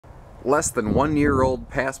less than 1 year old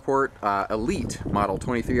Passport Elite Model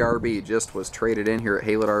 23 RB just was traded in here at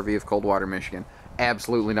Haylett RV of Coldwater, Michigan.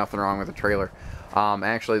 Absolutely nothing wrong with the trailer.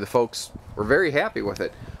 Actually, the folks were very happy with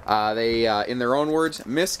it. They, in their own words,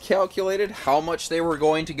 miscalculated how much they were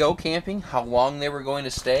going to go camping, how long they were going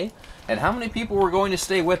to stay, and how many people were going to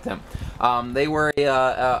stay with them. They were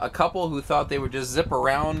a couple who thought they would just zip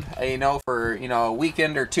around, for a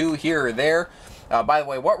weekend or two here or there. By the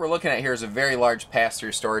way, what we're looking at here is a very large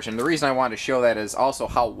pass-through storage, and the reason I wanted to show that is also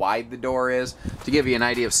how wide the door is. To give you an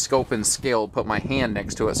idea of scope and scale, put my hand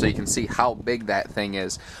next to it so you can see how big that thing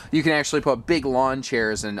is. You can actually put big lawn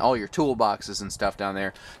chairs and all your toolboxes and stuff down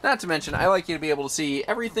there. Not to mention, I like you to be able to see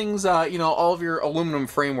everything's, all of your aluminum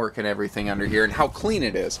framework and everything under here and how clean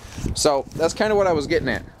it is. So that's kind of what I was getting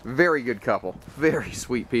at. Very good couple. Very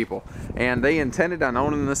sweet people. And they intended on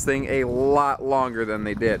owning this thing a lot longer than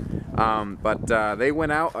they did. They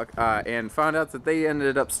went out and found out that they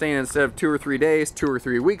ended up staying, instead of 2 or 3 days, 2 or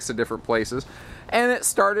 3 weeks at different places, and it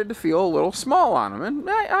started to feel a little small on them, and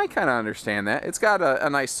I kind of understand that. It's got a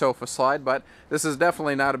nice sofa slide, but this is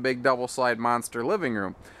definitely not a big double slide monster living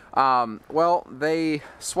room. Well, they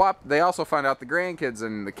also found out the grandkids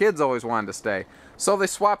and the kids always wanted to stay. So they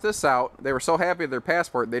swapped this out. They were so happy with their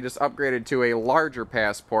Passport, they just upgraded to a larger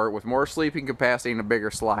Passport with more sleeping capacity and a bigger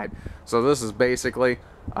slide. So this is basically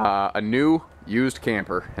a new used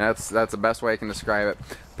camper. That's the best way I can describe it.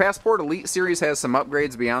 Passport Elite Series has some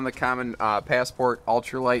upgrades beyond the common Passport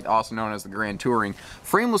Ultralite, also known as the Grand Touring.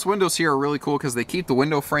 Frameless windows here are really cool because they keep the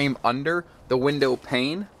window frame under the window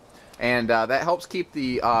pane. And that helps keep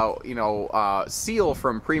the seal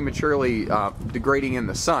from prematurely degrading in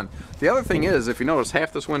the sun. The other thing is, if you notice,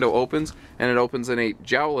 half this window opens, and it opens in a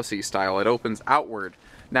jowlessy style. It opens outward.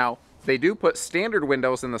 Now, they do put standard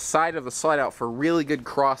windows in the side of the slide out for really good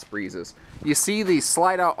cross breezes. You see the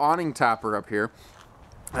slide out awning topper up here.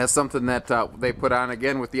 That's something that they put on,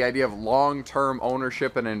 again, with the idea of long-term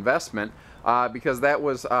ownership and investment. Because that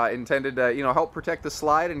was intended to, help protect the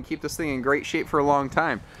slide and keep this thing in great shape for a long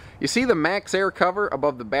time. You see the Max Air cover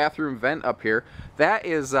above the bathroom vent up here? That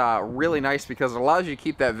is really nice because it allows you to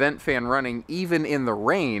keep that vent fan running even in the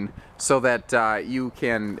rain, so that you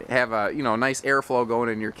can have a nice airflow going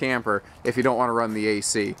in your camper if you don't want to run the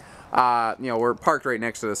AC. We're parked right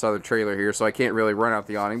next to this other trailer here, so I can't really run out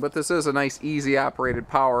the awning, but this is a nice, easy operated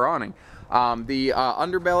power awning. The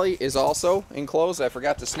underbelly is also enclosed. I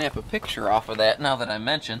forgot to snap a picture off of that now that I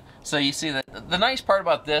mentioned. So you see that the nice part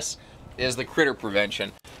about this is the critter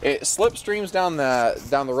prevention. It slipstreams down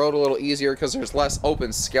the road a little easier because there's less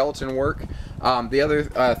open skeleton work. The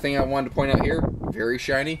other thing I wanted to point out here, very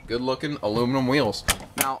shiny, good looking aluminum wheels.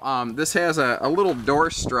 Now, this has a little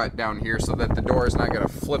door strut down here so that the door is not going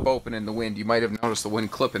to flip open in the wind. You might have noticed the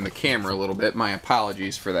wind clipping the camera a little bit. My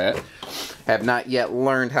apologies for that. Have not yet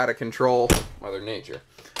learned how to control Mother Nature.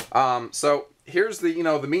 So here's the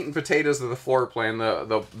the meat and potatoes of the floor plan,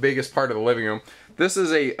 the biggest part of the living room. This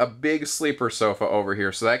is a big sleeper sofa over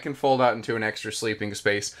here, so that can fold out into an extra sleeping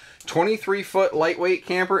space. 23-foot lightweight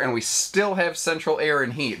camper, and we still have central air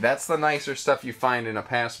and heat. That's the nicer stuff you find in a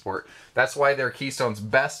Passport. That's why they're Keystone's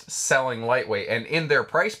best-selling lightweight, and in their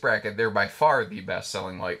price bracket, they're by far the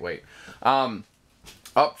best-selling lightweight.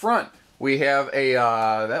 Up front, we have a,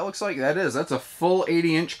 that's a full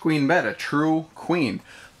 80-inch queen bed, a true queen.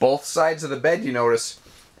 Both sides of the bed, you notice,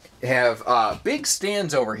 have big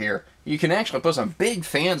stands over here. You can actually put some big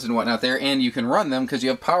fans and whatnot there, and you can run them because you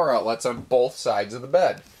have power outlets on both sides of the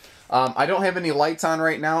bed. I don't have any lights on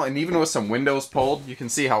right now, and even with some windows pulled, you can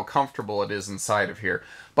see how comfortable it is inside of here.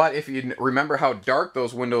 But if you remember how dark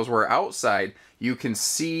those windows were outside, you can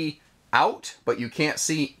see out, but you can't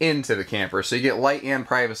see into the camper, so you get light and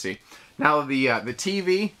privacy. Now the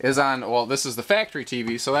TV is on, well, this is the factory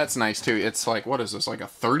TV, so that's nice too. It's like, what is this, like a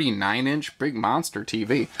 39-inch big monster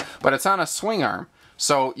TV, but it's on a swing arm.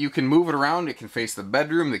 So you can move it around. It can face the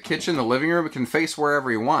bedroom, the kitchen, the living room. It can face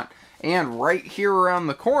wherever you want. And right here around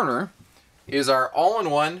the corner is our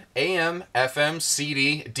all-in-one AM, FM,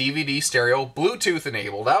 CD, DVD stereo, Bluetooth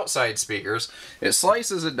enabled outside speakers. It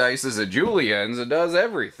slices, it dices, it juliennes, it does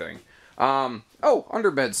everything. Oh,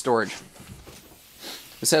 underbed storage.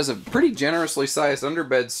 This has a pretty generously sized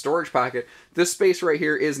underbed storage pocket. This space right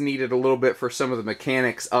here is needed a little bit for some of the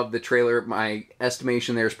mechanics of the trailer. My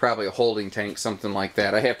estimation there is probably a holding tank, something like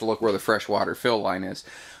that. I have to look where the freshwater fill line is.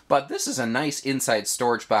 But this is a nice inside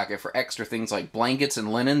storage pocket for extra things like blankets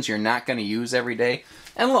and linens you're not going to use every day.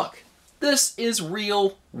 And look, this is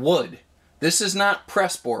real wood. This is not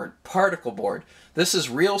press board, particle board. This is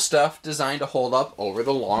real stuff designed to hold up over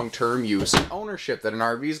the long-term use and ownership that an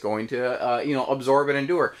RV is going to, absorb and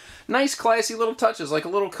endure. Nice, classy little touches, like a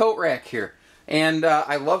little coat rack here. And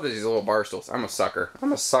I love these little bar stools. I'm a sucker.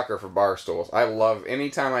 I'm a sucker for bar stools. I love,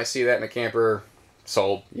 anytime I see that in a camper,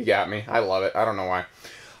 sold. You got me. I love it. I don't know why.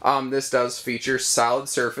 This does feature solid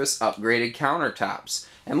surface upgraded countertops.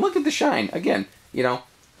 And look at the shine. Again, you know,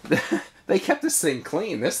 they kept this thing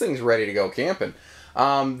clean. This thing's ready to go camping.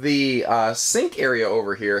 The sink area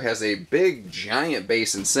over here has a big, giant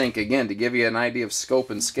basin sink. Again, to give you an idea of scope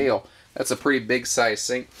and scale, that's a pretty big size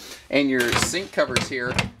sink. And your sink covers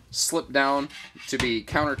here slip down to be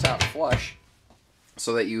countertop flush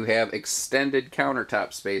so that you have extended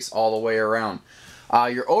countertop space all the way around.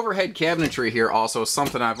 Your overhead cabinetry here also is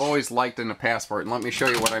something I've always liked in the Passport, and let me show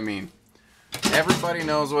you what I mean. Everybody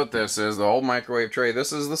knows what this is, the old microwave tray.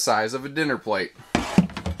 This is the size of a dinner plate.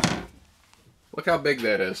 Look how big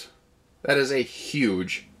that is. That is a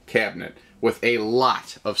huge cabinet with a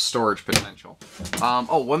lot of storage potential.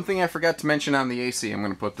 Oh, one thing I forgot to mention on the AC. I'm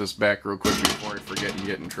going to put this back real quick before I forget and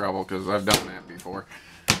get in trouble, because I've done that before.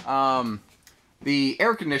 The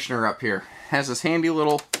air conditioner up here has this handy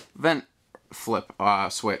little vent flip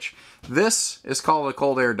switch. This is called a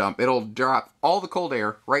cold air dump. It'll drop all the cold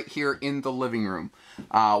air right here in the living room.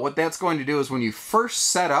 What that's going to do is when you first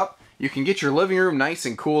set up, you can get your living room nice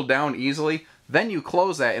and cooled down easily. Then you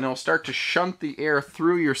close that and it'll start to shunt the air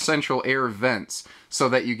through your central air vents so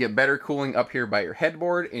that you get better cooling up here by your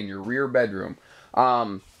headboard in your rear bedroom.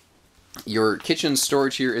 Your kitchen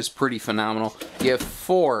storage here is pretty phenomenal. You have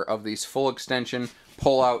 4 of these full extension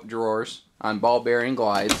pull-out drawers on ball bearing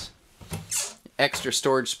glides. Extra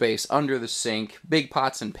storage space under the sink. Big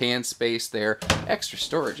pots and pans space there. Extra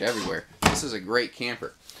storage everywhere. This is a great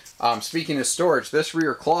camper. Speaking of storage, this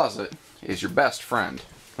rear closet is your best friend.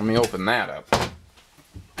 Let me open that up.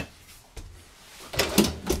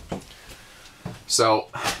 So,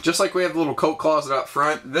 just like we have the little coat closet up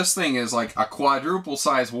front, this thing is like a quadruple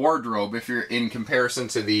size wardrobe if you're in comparison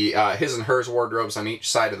to the his and hers wardrobes on each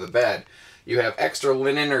side of the bed. You have extra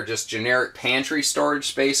linen or just generic pantry storage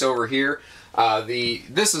space over here.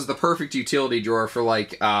 This is the perfect utility drawer for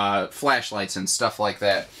like flashlights and stuff like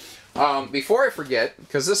that. Before I forget,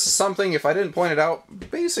 because this is something, if I didn't point it out,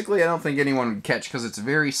 basically I don't think anyone would catch because it's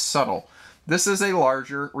very subtle. This is a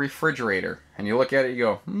larger refrigerator. And you look at it, you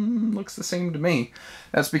go, looks the same to me.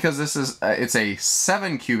 That's because this is, it's a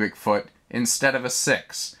 7 cubic foot instead of a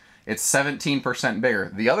 6. It's 17%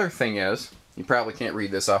 bigger. The other thing is, you probably can't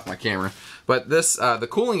read this off my camera, but this, the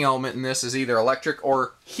cooling element in this is either electric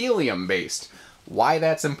or helium based. Why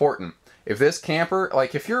that's important? If this camper,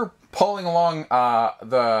 like if you're pulling along a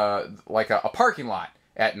parking lot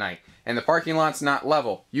at night and the parking lot's not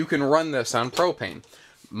level, you can run this on propane.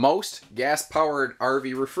 Most gas-powered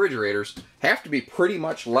RV refrigerators have to be pretty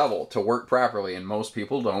much level to work properly, and most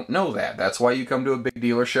people don't know that. That's why you come to a big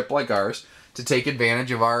dealership like ours to take advantage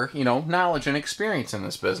of our, you know, knowledge and experience in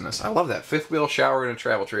this business. I love that. 5th wheel shower in a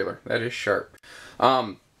travel trailer. That is sharp.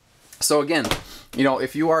 So again, you know,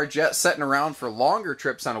 if you are jet setting around for longer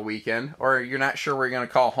trips on a weekend, or you're not sure where you're going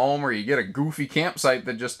to call home, or you get a goofy campsite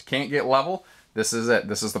that just can't get level, this is it.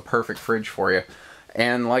 This is the perfect fridge for you.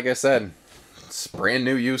 And like I said, it's a brand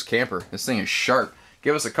new used camper. This thing is sharp.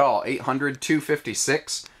 Give us a call,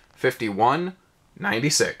 800-256-5196.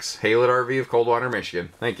 Haylett RV of Coldwater, Michigan.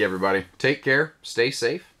 Thank you, everybody. Take care. Stay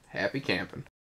safe. Happy camping.